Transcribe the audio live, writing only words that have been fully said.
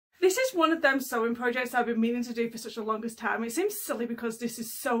This is one of them sewing projects I've been meaning to do for such a longest time. It seems silly because this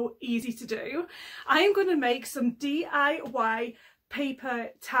is so easy to do. I am going to make some DIY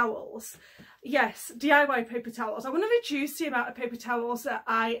paper towels. Yes, DIY paper towels. I want to reduce the amount of paper towels that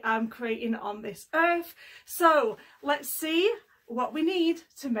I am creating on this earth. So let's see what we need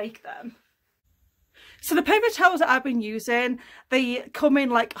to make them. So the paper towels that I've been using, they come in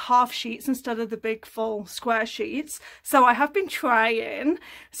like half sheets instead of the big full square sheets. So I have been trying.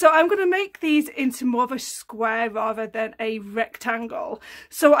 So I'm going to make these into more of a square rather than a rectangle.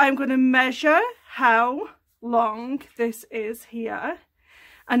 So I'm going to measure how long this is here.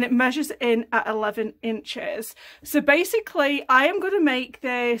 And it measures in at 11 inches. So basically I am going to make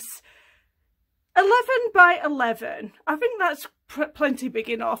this 11 by 11. I think that's plenty big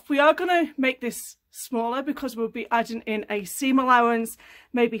enough. We are going to make this smaller because we'll be adding in a seam allowance,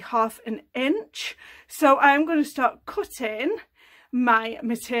 maybe ½ an inch. So I'm going to start cutting my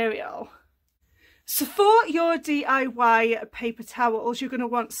material. So for your DIY paper towels, you're going to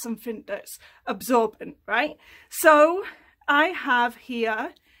want something that's absorbent, right? So I have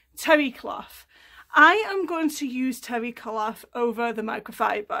here terry cloth. I am going to use terry cloth over the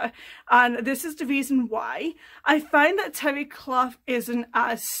microfiber, and this is the reason why. I find that terry cloth isn't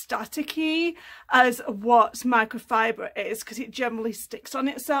as staticky as what microfiber is because it generally sticks on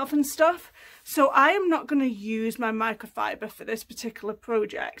itself and stuff. So I am not going to use my microfiber for this particular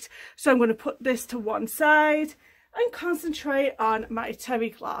project. So I'm going to put this to one side and concentrate on my terry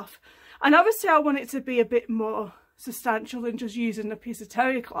cloth. And obviously I want it to be a bit more substantial than just using a piece of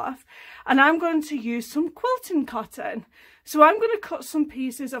terry cloth, and I'm going to use some quilting cotton. So I'm going to cut some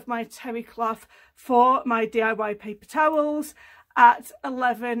pieces of my terry cloth for my DIY paper towels at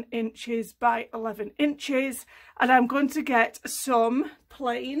 11 inches by 11 inches, and I'm going to get some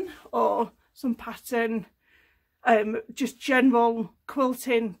plain or some pattern just general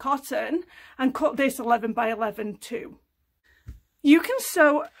quilting cotton and cut this 11 by 11 too. You can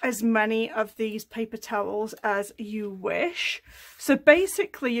sew as many of these paper towels as you wish. So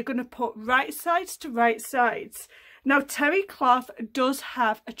basically you're going to put right sides to right sides. Now terry cloth does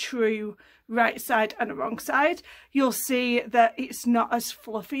have a true right side and a wrong side. You'll see that it's not as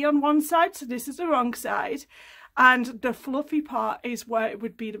fluffy on one side, so this is the wrong side. And the fluffy part is where it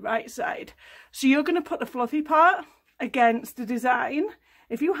would be the right side. So you're going to put the fluffy part against the design.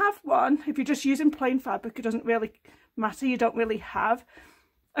 If you have one, if you're just using plain fabric, it doesn't really matter. You don't really have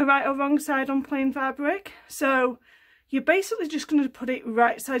a right or wrong side on plain fabric. So you're basically just going to put it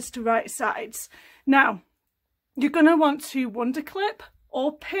right sides to right sides. Now, you're going to want to wonderclip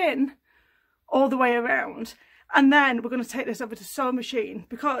or pin all the way around. And then we're going to take this over to sewing machine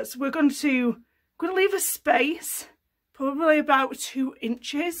because we're going to leave a space, probably about 2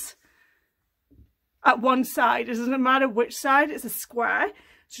 inches at one side. It doesn't matter which side, it's a square.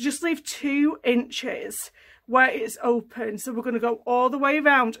 So just leave 2 inches where it's open. So we're going to go all the way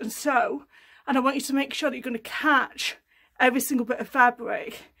around and sew. And I want you to make sure that you're going to catch every single bit of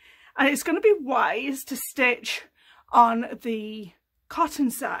fabric. And it's going to be wise to stitch on the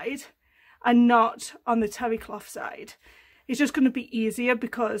cotton side and not on the terry cloth side. It's just going to be easier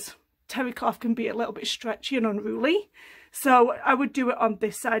because terry cloth can be a little bit stretchy and unruly. So I would do it on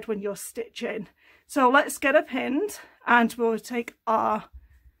this side when you're stitching. So let's get her pinned and we'll take our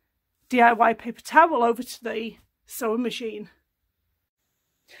DIY paper towel over to the sewing machine.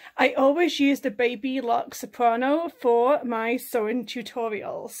 I always use the Baby Lock Soprano for my sewing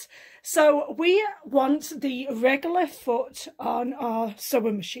tutorials. So we want the regular foot on our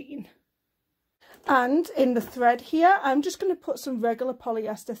sewing machine. And in the thread here, I'm just going to put some regular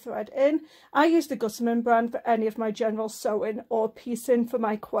polyester thread in. I use the Gusman brand for any of my general sewing or piecing for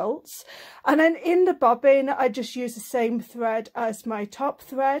my quilts. And then in the bobbin, I just use the same thread as my top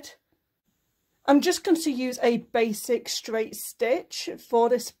thread. I'm just going to use a basic straight stitch for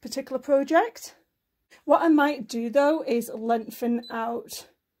this particular project. What I might do though is lengthen out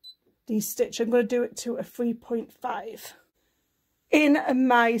the stitch. I'm going to do it to a 3.5. In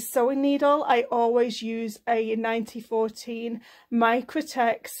my sewing needle, I always use a 9014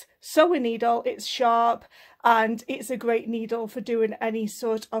 Microtex sewing needle. It's sharp and it's a great needle for doing any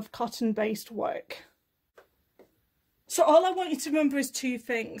sort of cotton-based work. So all I want you to remember is 2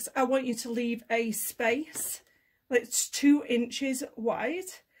 things. I want you to leave a space that's 2 inches wide.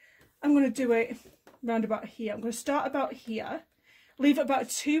 I'm going to do it round about here. I'm going to start about here, leave it about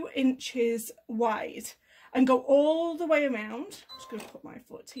 2 inches wide and go all the way around. I'm just going to put my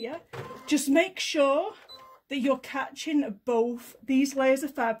foot here. Just make sure that you're catching both these layers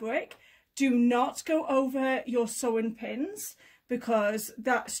of fabric. Do not go over your sewing pins because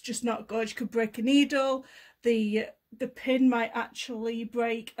that's just not good. You could break a needle. The the pin might actually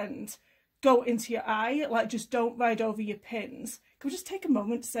break and go into your eye. Like, just don't ride over your pins. Can we just take a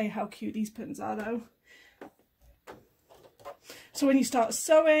moment to say how cute these pins are though? So when you start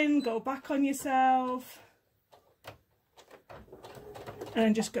sewing, go back on yourself and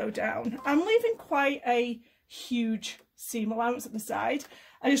then just go down. I'm leaving quite a huge seam allowance at the side.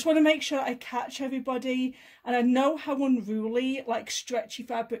 I just want to make sure I catch everybody, and I know how unruly like stretchy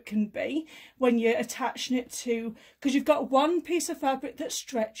fabric can be when you're attaching it to, because you've got one piece of fabric that's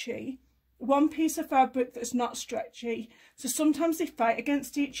stretchy, one piece of fabric that's not stretchy, so sometimes they fight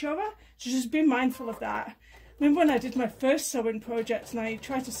against each other, so just be mindful of that. Remember when I did my first sewing project and I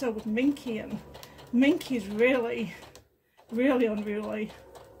tried to sew with Minky, and Minky's really unruly.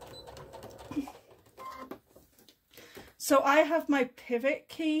 So I have my pivot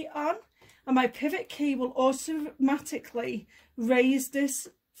key on, and my pivot key will automatically raise this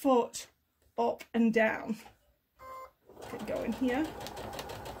foot up and down. Get going here.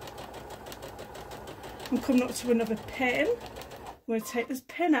 I'm coming up to another pin. I'm going to take this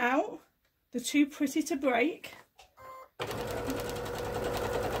pin out. They're too pretty to break.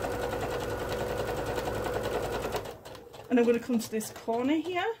 And I'm going to come to this corner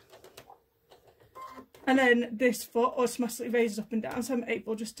here. And then this foot automatically raises up and down, so I'm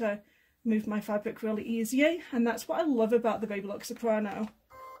able just to move my fabric really easy. And that's what I love about the Baby Lock Soprano.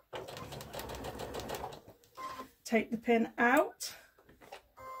 Take the pin out.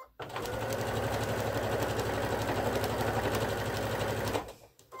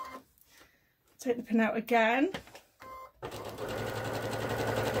 Take the pin out again.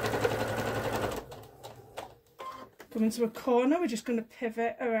 Come into a corner, we're just going to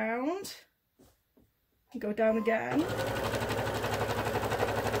pivot around. And go down again.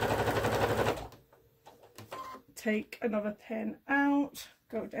 Take another pin out,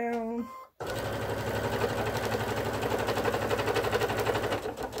 go down.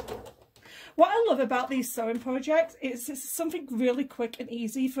 What I love about these sewing projects is it's something really quick and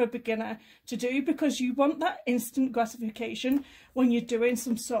easy for a beginner to do, because you want that instant gratification when you're doing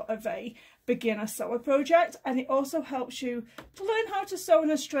some sort of a beginner sewer project, and it also helps you to learn how to sew in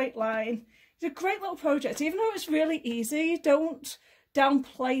a straight line. It's a great little project. Even though it's really easy, don't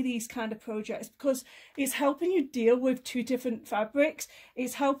downplay these kind of projects, because it's helping you deal with two different fabrics.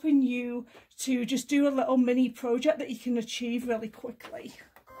 It's helping you to just do a little mini project that you can achieve really quickly.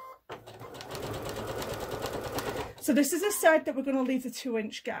 So this is the side that we're going to leave the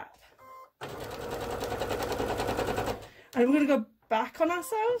 2-inch gap. And we're going to go back on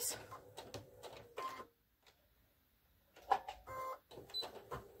ourselves.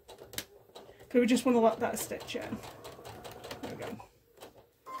 We just want to lock that stitch in. There we go.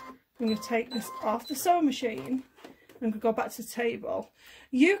 I'm going to take this off the sewing machine and go back to the table.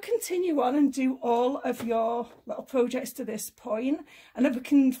 You continue on and do all of your little projects to this point, and then we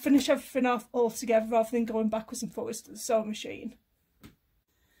can finish everything off all together rather than going backwards and forwards to the sewing machine.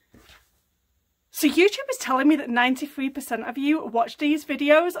 So YouTube is telling me that 93% of you watch these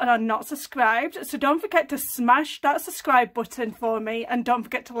videos and are not subscribed, so don't forget to smash that subscribe button for me, and don't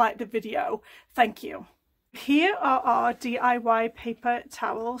forget to like the video. Thank you. Here are our DIY paper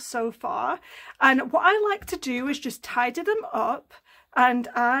towels so far, and what I like to do is just tidy them up, and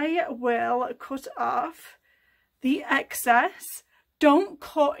I will cut off the excess. Don't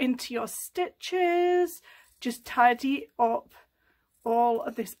cut into your stitches, just tidy up all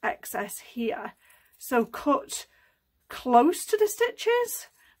of this excess here. So cut close to the stitches,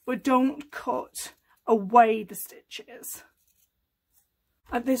 but don't cut away the stitches.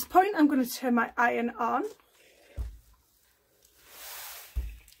 At this point, I'm going to turn my iron on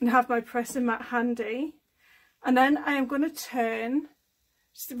and have my pressing mat handy. And then I am going to turn,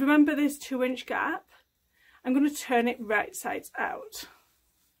 just remember this 2-inch gap, I'm going to turn it right sides out.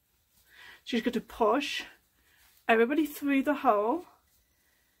 So you're going to push everybody through the hole,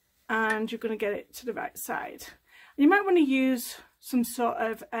 and you're going to get it to the right side. And you might want to use some sort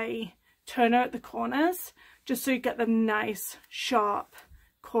of a turner at the corners, just so you get them nice sharp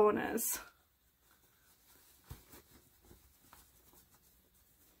corners.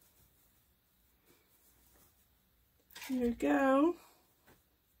 Here we go.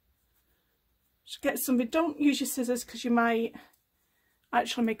 Just get some, but don't use your scissors because you might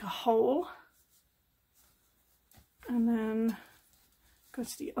actually make a hole. And then go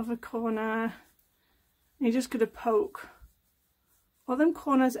to the other corner. And you're just going to poke all them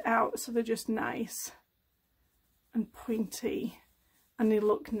corners out so they're just nice and pointy and they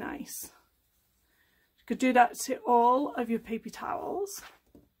look nice. You could do that to all of your paper towels.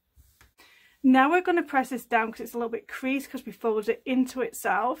 Now we're going to press this down because it's a little bit creased because we folded it into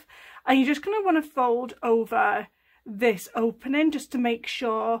itself, and you're just going to want to fold over this opening just to make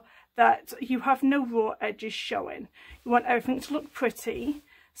sure that you have no raw edges showing. You want everything to look pretty,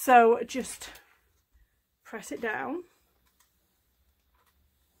 so just press it down.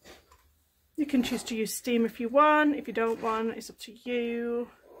 You can choose to use steam if you want. If you don't want, it's up to you.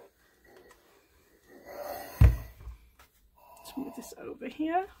 Let's move this over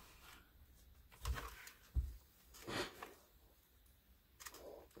here.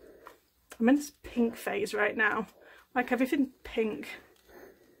 I'm in this pink phase right now, like everything pink.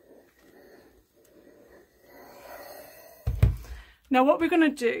 Now what we're going to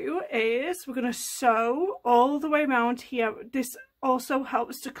do is we're going to sew all the way around here. This also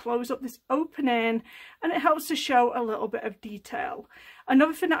helps to close up this opening and it helps to show a little bit of detail.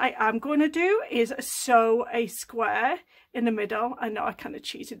 Another thing that I am going to do is sew a square in the middle. I know I kind of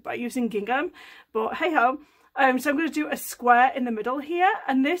cheated by using gingham, but hey ho. So I'm going to do a square in the middle here,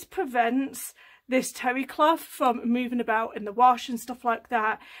 and this prevents this terry cloth from moving about in the wash and stuff like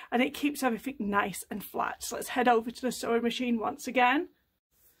that, and it keeps everything nice and flat. So let's head over to the sewing machine once again.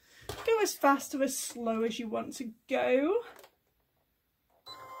 Go as fast or as slow as you want to go.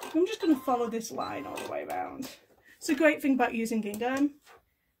 I'm just going to follow this line all the way around. It's a great thing about using gingham.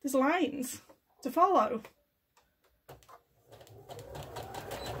 There's lines to follow.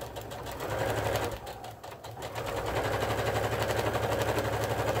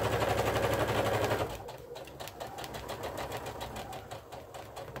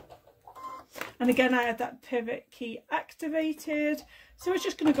 And again, I had that pivot key activated, so it's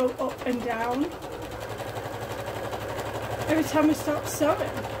just going to go up and down every time we start sewing.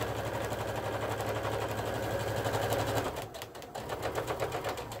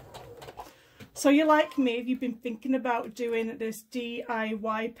 So you're like me, if you've been thinking about doing this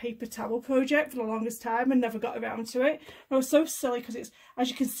DIY paper towel project for the longest time and never got around to it. It was so silly because it's,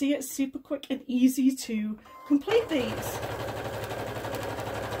 as you can see, it's super quick and easy to complete these.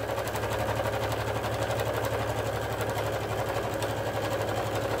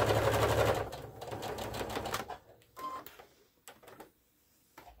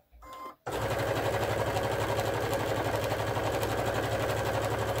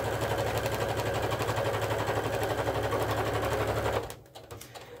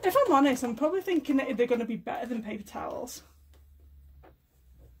 If I'm honest, I'm probably thinking that they're going to be better than paper towels.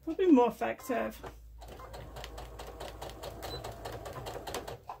 Probably more effective.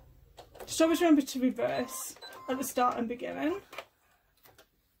 Just always remember to reverse at the start and beginning.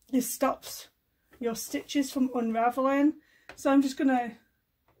 This stops your stitches from unraveling. So I'm just going to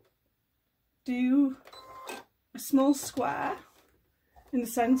do a small square in the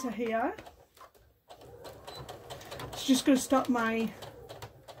centre here. It's just going to stop my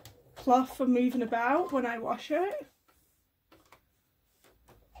cloth from moving about when I wash it.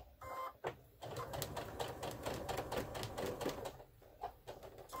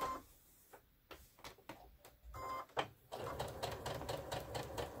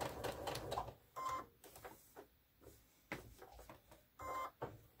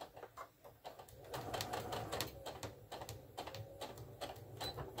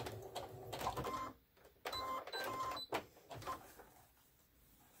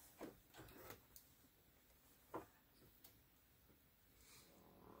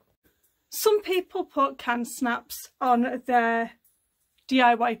 Some people put can snaps on their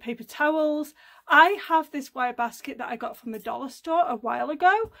DIY paper towels. I have this wire basket that I got from the dollar store a while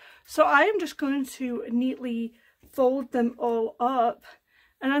ago, so I am just going to neatly fold them all up,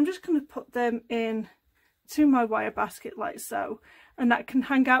 and I'm just going to put them in to my wire basket like so, and that can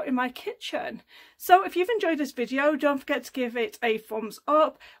hang out in my kitchen. So if you've enjoyed this video, don't forget to give it a thumbs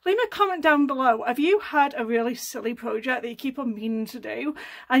up. Leave me a comment down below. Have you had a really silly project that you keep on meaning to do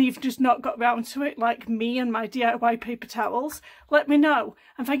and you've just not got round to it, like me and my DIY paper towels? Let me know.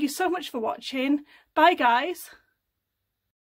 And thank you so much for watching. Bye guys.